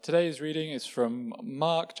Today's reading is from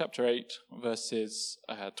Mark chapter 8, verses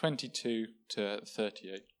 22 to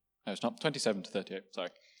 38. No, it's not 27 to 38, sorry.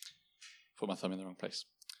 Put my thumb in the wrong place.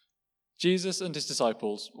 Jesus and his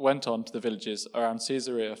disciples went on to the villages around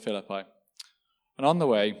Caesarea Philippi. And on the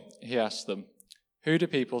way, he asked them, "Who do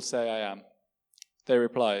people say I am?" They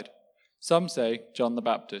replied, "Some say John the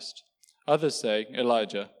Baptist, others say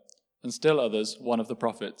Elijah, and still others one of the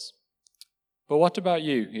prophets." "But what about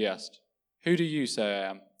you?" he asked. "Who do you say I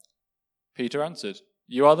am?" Peter answered,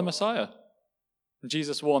 "You are the Messiah." And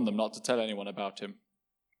Jesus warned them not to tell anyone about him.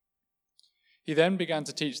 He then began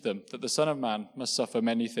to teach them that the Son of Man must suffer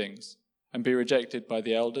many things and be rejected by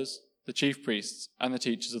the elders, the chief priests, and the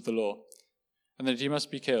teachers of the law, and that he must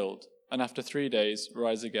be killed and after 3 days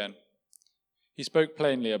rise again. He spoke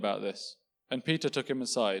plainly about this, and Peter took him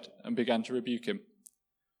aside and began to rebuke him.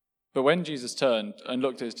 But when Jesus turned and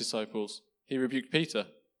looked at his disciples, he rebuked Peter.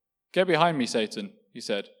 "Get behind me, Satan," he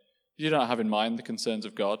said. "You do not have in mind the concerns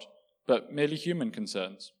of God, but merely human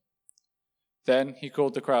concerns." Then he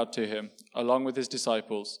called the crowd to him, along with his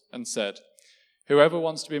disciples, and said, "Whoever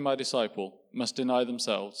wants to be my disciple must deny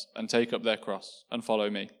themselves and take up their cross and follow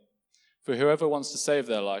me. For whoever wants to save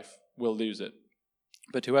their life will lose it.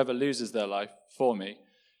 But whoever loses their life for me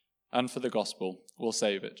and for the gospel will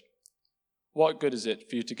save it. What good is it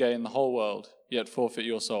for you to gain the whole world, yet forfeit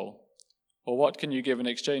your soul? Or what can you give in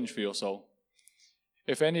exchange for your soul?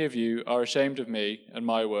 If any of you are ashamed of me and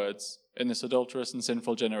my words in this adulterous and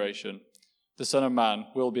sinful generation, the Son of Man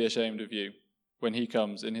will be ashamed of you when he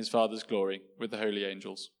comes in his Father's glory with the holy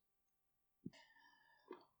angels."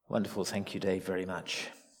 Wonderful. Thank you, Dave, very much.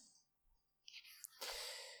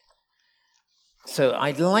 So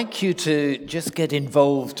I'd like you to just get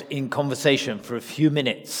involved in conversation for a few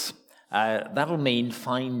minutes. That'll mean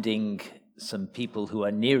finding some people who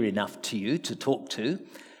are near enough to you to talk to.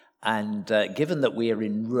 And given that we are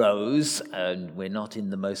in rows and we're not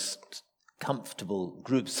in the most comfortable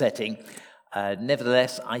group setting,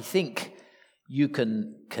 nevertheless, I think you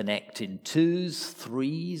can connect in 2s,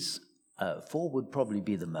 3s, 4 would probably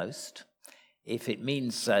be the most. If it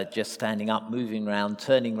means just standing up, moving around,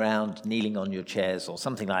 turning around, kneeling on your chairs or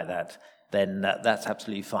something like that, then that's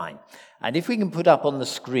absolutely fine. And if we can put up on the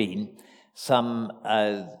screen some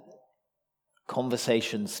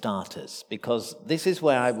conversation starters, because this is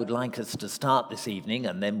where I would like us to start this evening,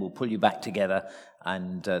 and then we'll pull you back together,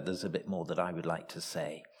 and there's a bit more that I would like to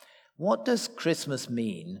say. What does Christmas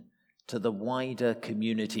mean to the wider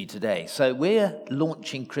community today? So we're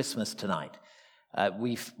launching Christmas tonight.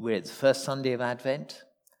 We're at the first Sunday of Advent.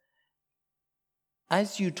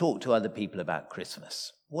 As you talk to other people about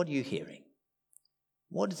Christmas, what are you hearing?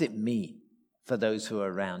 What does it mean for those who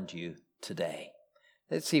are around you today?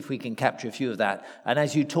 Let's see if we can capture a few of that. And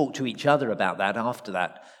as you talk to each other about that, after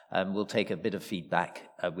that, we'll take a bit of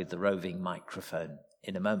feedback with the roving microphone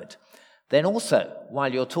in a moment. Then also,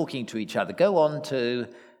 while you're talking to each other, go on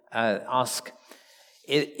to ask,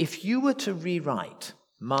 if you were to rewrite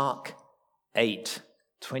Mark 8,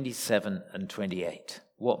 27 and 28,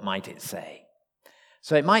 what might it say?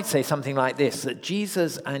 So it might say something like this, that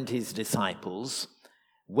Jesus and his disciples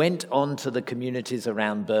went on to the communities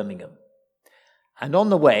around Birmingham. And on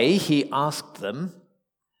the way, he asked them,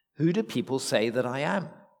 "Who do people say that I am?"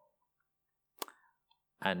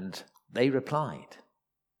 And they replied,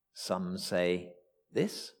 "Some say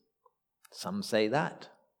this, some say that,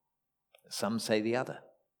 some say the other."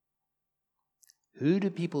 Who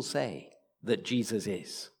do people say that Jesus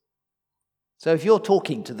is? So if you're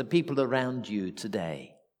talking to the people around you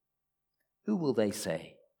today, who will they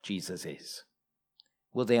say Jesus is?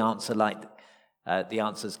 Will they answer like the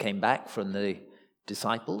answers came back from the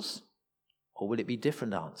disciples, or will it be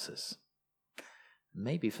different answers?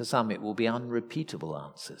 Maybe for some it will be unrepeatable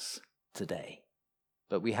answers today,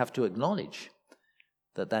 but we have to acknowledge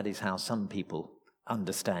that that is how some people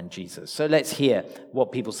understand Jesus. So let's hear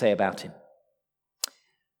what people say about him.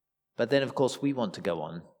 But then, of course, we want to go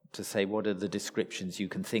on to say what are the descriptions you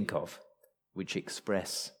can think of which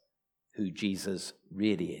express who Jesus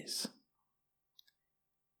really is.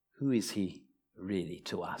 Who is he really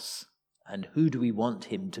to us? And who do we want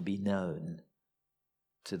him to be known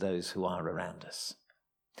to those who are around us?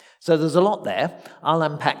 So there's a lot there. I'll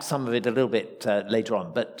unpack some of it a little bit later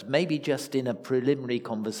on, but maybe just in a preliminary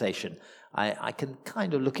conversation, I can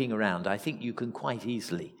kind of looking around, I think you can quite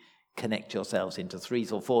easily connect yourselves into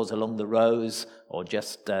 3s or 4s along the rows, or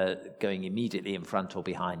just going immediately in front or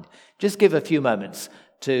behind. Just give a few moments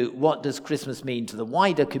to what does Christmas mean to the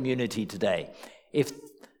wider community today.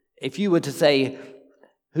 If you were to say,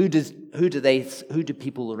 who do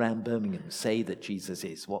people around Birmingham say that Jesus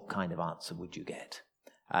is? What kind of answer would you get?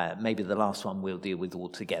 Maybe the last one we'll deal with all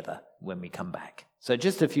together when we come back. So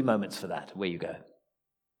just a few moments for that. Away you go.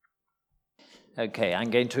 Okay, I'm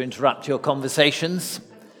going to interrupt your conversations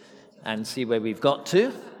and see where we've got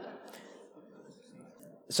to.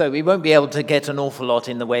 So we won't be able to get an awful lot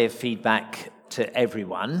in the way of feedback to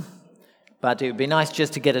everyone, but it would be nice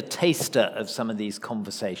just to get a taster of some of these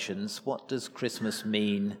conversations. What does Christmas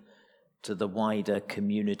mean to the wider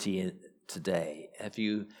community today? Have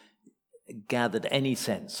you gathered any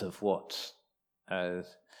sense of what the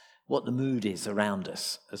mood is around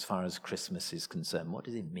us as far as Christmas is concerned? What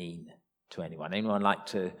does it mean to anyone? Anyone like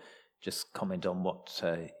to just comment on what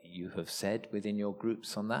you have said within your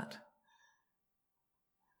groups on that?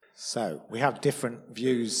 So we have different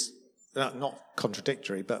views, not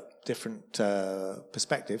contradictory, but different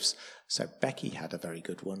perspectives. So Becky had a very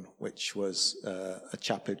good one, which was a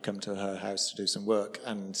chap who'd come to her house to do some work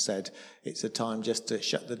and said it's a time just to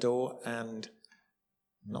shut the door and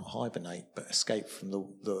not hibernate, but escape from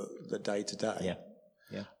the day to day.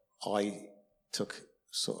 Yeah. I took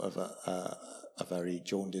sort of a very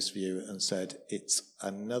jaundiced view and said it's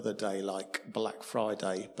another day like Black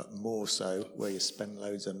Friday, but more so where you spend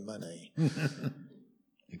loads of money.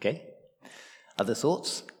 Okay. Other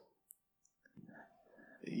thoughts?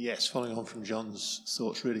 Yes, following on from John's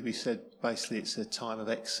thoughts, really, we said basically it's a time of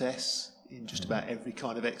excess in just about every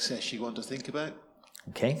kind of excess you want to think about.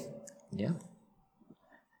 Okay. Yeah.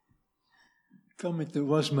 Comment that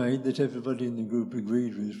was made that everybody in the group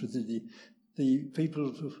agreed with was that the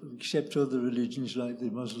people who accept other religions like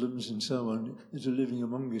the Muslims and so on that are living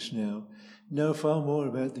among us now know far more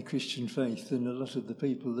about the Christian faith than a lot of the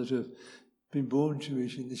people that have been born to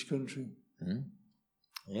it in this country. Mm.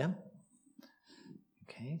 Yeah.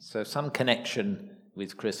 Okay, so some connection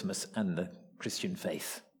with Christmas and the Christian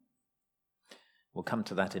faith. We'll come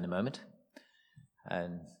to that in a moment.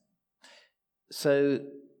 So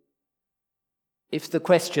if the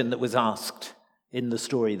question that was asked in the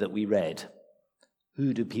story that we read,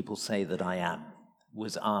 who do people say that I am,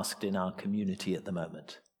 was asked in our community at the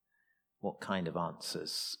moment, what kind of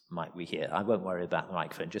answers might we hear? I won't worry about the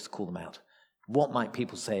microphone, just call them out. What might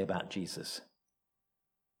people say about Jesus?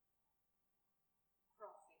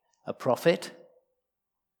 A prophet?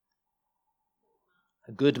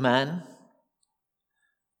 A good man?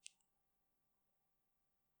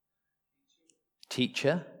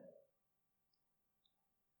 Teacher?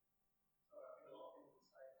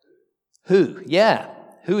 Who? Yeah.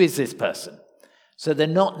 Who is this person? So they're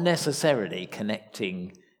not necessarily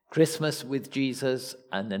connecting Christmas with Jesus,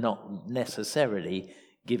 and they're not necessarily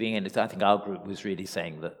giving any. I think our group was really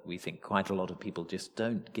saying that we think quite a lot of people just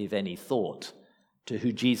don't give any thought to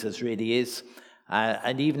who Jesus really is.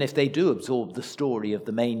 And even if they do absorb the story of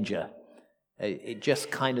the manger, it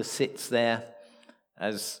just kind of sits there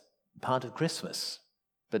as part of Christmas,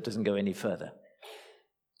 but doesn't go any further.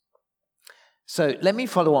 So let me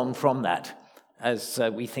follow on from that as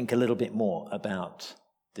we think a little bit more about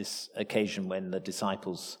this occasion when the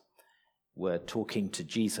disciples were talking to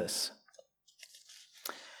Jesus.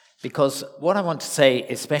 Because what I want to say,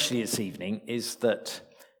 especially this evening, is that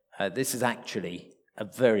this is actually a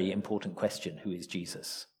very important question: who is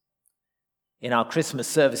Jesus? In our Christmas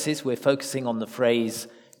services, we're focusing on the phrase,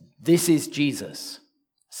 "This is Jesus,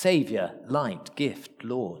 Saviour, Light, Gift,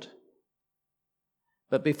 Lord."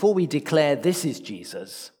 But before we declare this is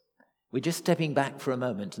Jesus, we're just stepping back for a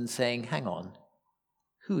moment and saying, hang on,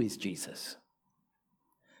 who is Jesus?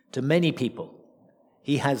 To many people,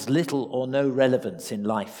 he has little or no relevance in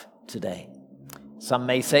life today. Some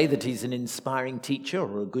may say that he's an inspiring teacher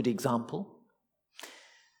or a good example.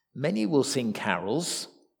 Many will sing carols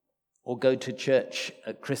or go to church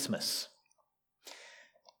at Christmas.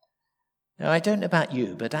 Now, I don't know about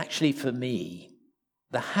you, but actually for me,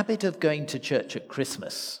 the habit of going to church at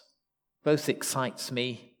Christmas both excites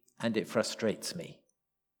me and it frustrates me.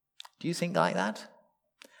 Do you think like that?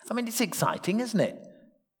 I mean, it's exciting, isn't it?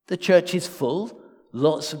 The church is full,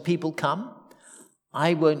 lots of people come.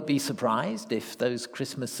 I won't be surprised if those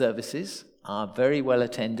Christmas services are very well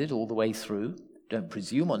attended all the way through. Don't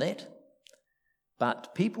presume on it.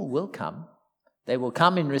 But people will come. They will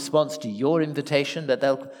come in response to your invitation, but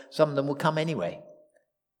some of them will come anyway.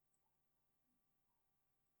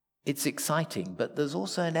 It's exciting, but there's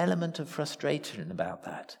also an element of frustration about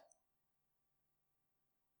that.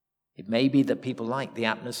 It may be that people like the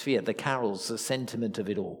atmosphere, the carols, the sentiment of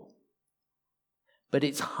it all. But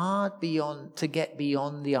it's hard to get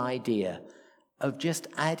beyond the idea of just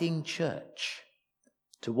adding church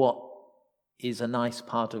to what is a nice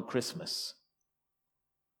part of Christmas,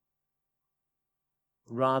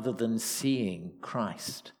 rather than seeing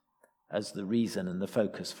Christ as the reason and the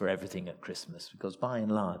focus for everything at Christmas, because by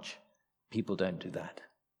and large, people don't do that.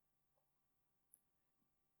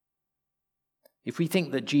 If we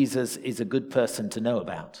think that Jesus is a good person to know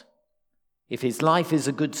about, if his life is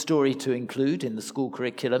a good story to include in the school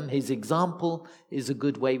curriculum, his example is a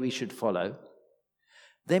good way we should follow,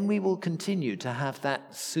 then we will continue to have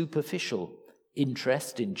that superficial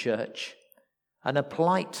interest in church and a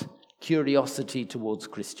polite curiosity towards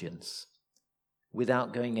Christians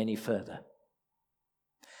without going any further.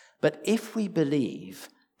 But if we believe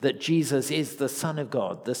that Jesus is the Son of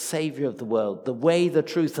God, the Saviour of the world, the way, the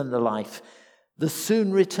truth, and the life, the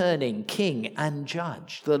soon returning King and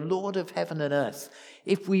Judge, the Lord of heaven and earth,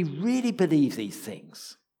 if we really believe these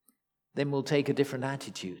things, then we'll take a different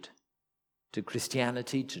attitude to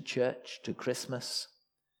Christianity, to church, to Christmas,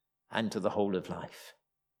 and to the whole of life.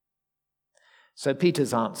 So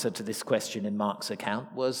Peter's answer to this question in Mark's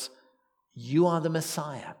account was, "You are the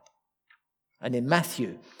Messiah." And in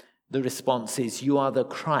Matthew, the response is, "You are the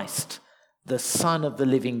Christ, the Son of the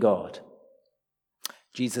living God."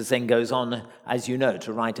 Jesus then goes on, as you know,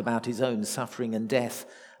 to write about his own suffering and death,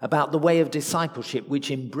 about the way of discipleship,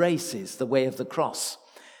 which embraces the way of the cross.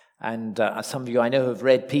 And some of you I know have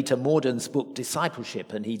read Peter Morden's book,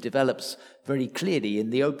 Discipleship, and he develops very clearly in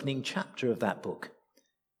the opening chapter of that book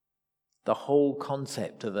the whole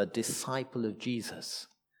concept of a disciple of Jesus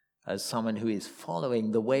as someone who is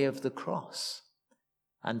following the way of the cross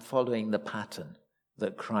and following the pattern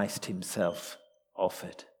that Christ himself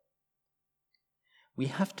offered. We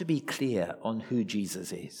have to be clear on who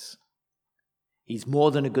Jesus is. He's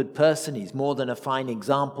more than a good person. He's more than a fine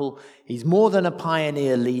example. He's more than a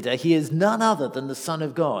pioneer leader. He is none other than the Son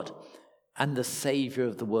of God and the Saviour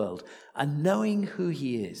of the world. And knowing who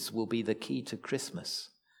he is will be the key to Christmas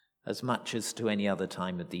as much as to any other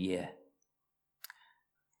time of the year.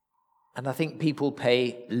 And I think people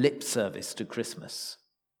pay lip service to Christmas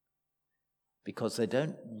because they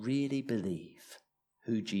don't really believe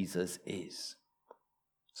who Jesus is.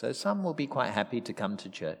 So some will be quite happy to come to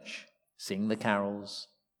church, sing the carols,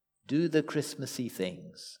 do the Christmassy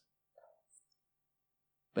things.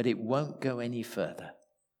 But it won't go any further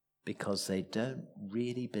because they don't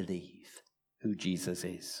really believe who Jesus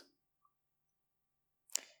is.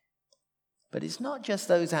 But it's not just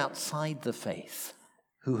those outside the faith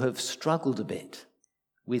who have struggled a bit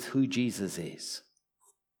with who Jesus is.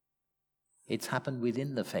 It's happened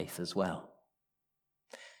within the faith as well.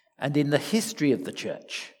 And in the history of the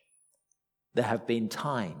church, there have been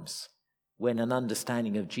times when an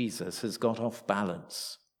understanding of Jesus has got off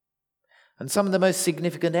balance. And some of the most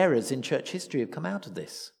significant errors in church history have come out of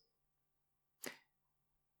this.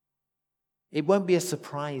 It won't be a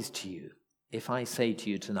surprise to you if I say to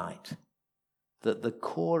you tonight that the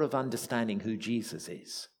core of understanding who Jesus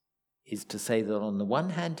is to say that on the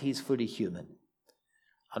one hand he's fully human,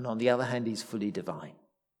 and on the other hand he's fully divine.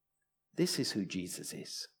 This is who Jesus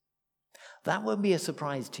is. That won't be a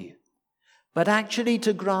surprise to you. But actually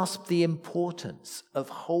to grasp the importance of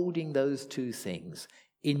holding those two things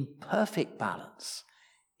in perfect balance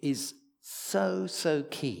is so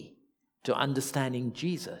key to understanding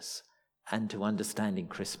Jesus and to understanding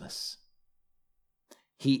Christmas.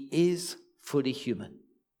 He is fully human.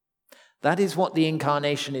 That is what the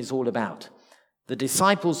incarnation is all about. The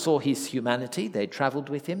disciples saw his humanity. They traveled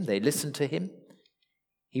with him. They listened to him.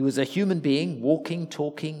 He was a human being, walking,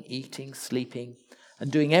 talking, eating, sleeping,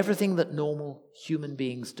 and doing everything that normal human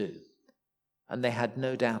beings do. And they had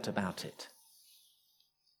no doubt about it.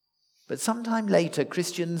 But sometime later,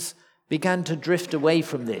 Christians began to drift away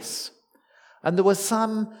from this. And there were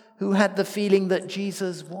some who had the feeling that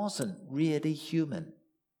Jesus wasn't really human.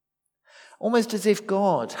 Almost as if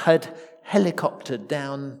God had helicoptered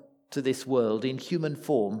down to this world in human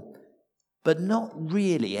form, but not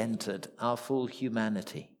really entered our full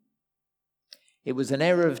humanity. It was an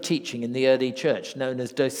error of teaching in the early church known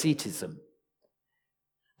as Docetism,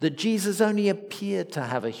 that Jesus only appeared to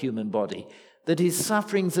have a human body, that his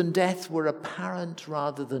sufferings and death were apparent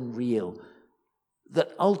rather than real,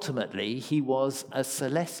 that ultimately he was a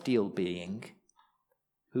celestial being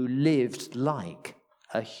who lived like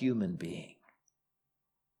a human being,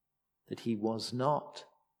 that he was not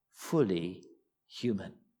fully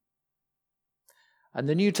human. And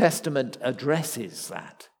the New Testament addresses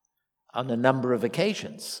that on a number of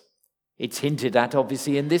occasions. It's hinted at,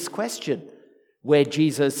 obviously, in this question, where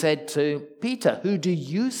Jesus said to Peter, "Who do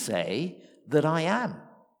you say that I am?"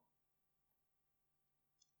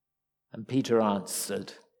 And Peter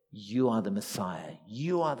answered, "You are the Messiah.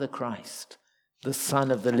 You are the Christ, the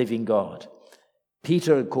Son of the living God."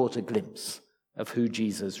 Peter had caught a glimpse of who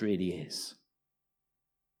Jesus really is.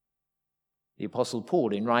 The Apostle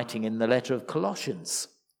Paul, in writing in the letter of Colossians,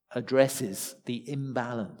 addresses the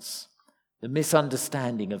imbalance, the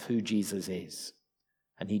misunderstanding of who Jesus is.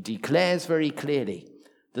 And he declares very clearly,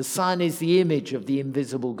 the Son is the image of the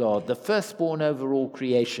invisible God, the firstborn over all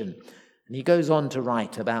creation. And he goes on to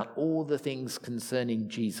write about all the things concerning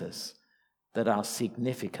Jesus that are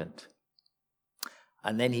significant.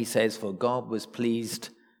 And then he says, for God was pleased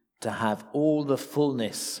to have all the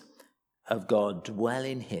fullness of God dwell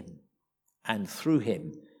in him, and through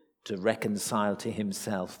him to reconcile to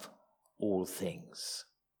himself all things.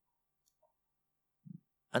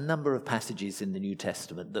 A number of passages in the New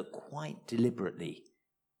Testament that quite deliberately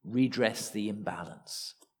redress the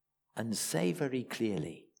imbalance and say very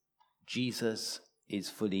clearly, Jesus is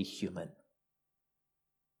fully human.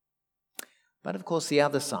 But of course, the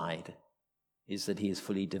other side is that he is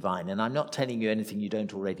fully divine. And I'm not telling you anything you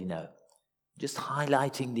don't already know, just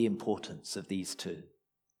highlighting the importance of these two.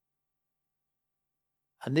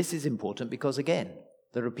 And this is important because, again,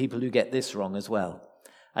 there are people who get this wrong as well.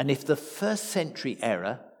 And if the first century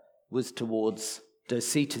error was towards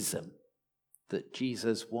Docetism, that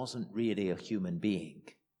Jesus wasn't really a human being,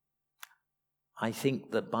 I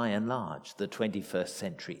think that by and large, the 21st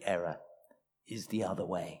century error is the other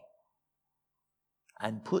way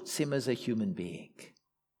and puts him as a human being,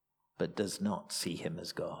 but does not see him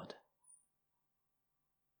as God.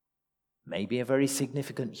 Maybe a very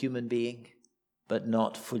significant human being, but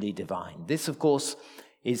not fully divine. This, of course,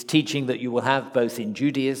 is teaching that you will have both in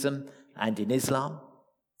Judaism and in Islam,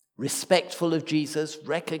 respectful of Jesus,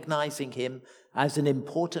 recognizing him as an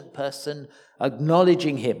important person,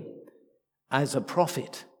 acknowledging him as a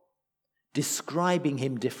prophet, describing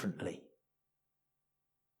him differently,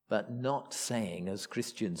 but not saying, as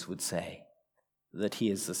Christians would say, that he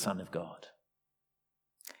is the Son of God.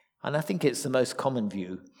 And I think it's the most common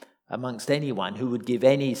view amongst anyone who would give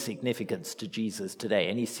any significance to Jesus today,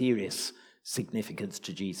 any serious significance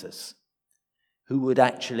to Jesus, who would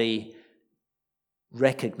actually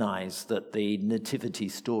recognize that the nativity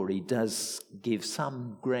story does give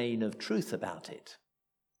some grain of truth about it.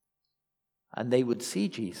 And they would see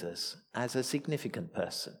Jesus as a significant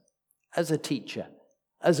person, as a teacher,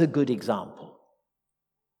 as a good example,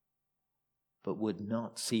 but would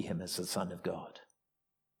not see him as the Son of God.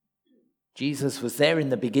 Jesus was there in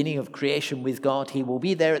the beginning of creation with God. He will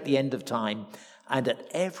be there at the end of time and at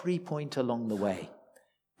every point along the way.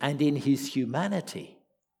 And in his humanity,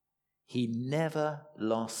 he never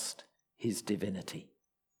lost his divinity.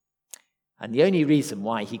 And the only reason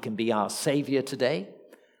why he can be our Savior today,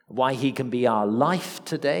 why he can be our life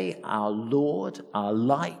today, our Lord, our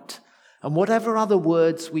light, and whatever other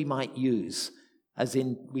words we might use, as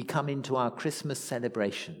in we come into our Christmas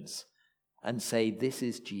celebrations and say, this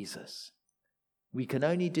is Jesus. We can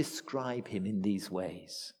only describe him in these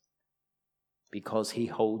ways because he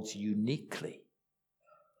holds uniquely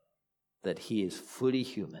that he is fully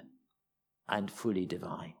human and fully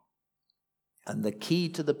divine. And the key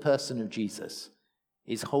to the person of Jesus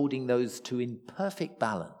is holding those two in perfect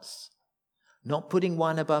balance, not putting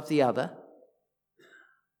one above the other,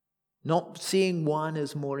 not seeing one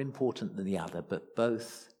as more important than the other, but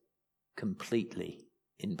both completely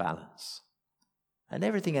in balance. And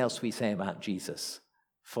everything else we say about Jesus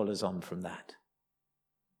follows on from that.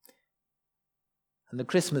 And the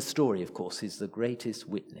Christmas story, of course, is the greatest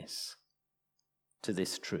witness to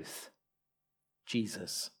this truth.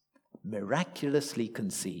 Jesus, miraculously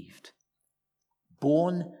conceived,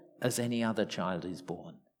 born as any other child is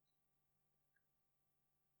born.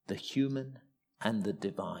 The human and the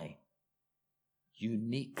divine,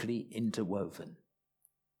 uniquely interwoven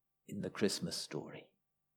in the Christmas story.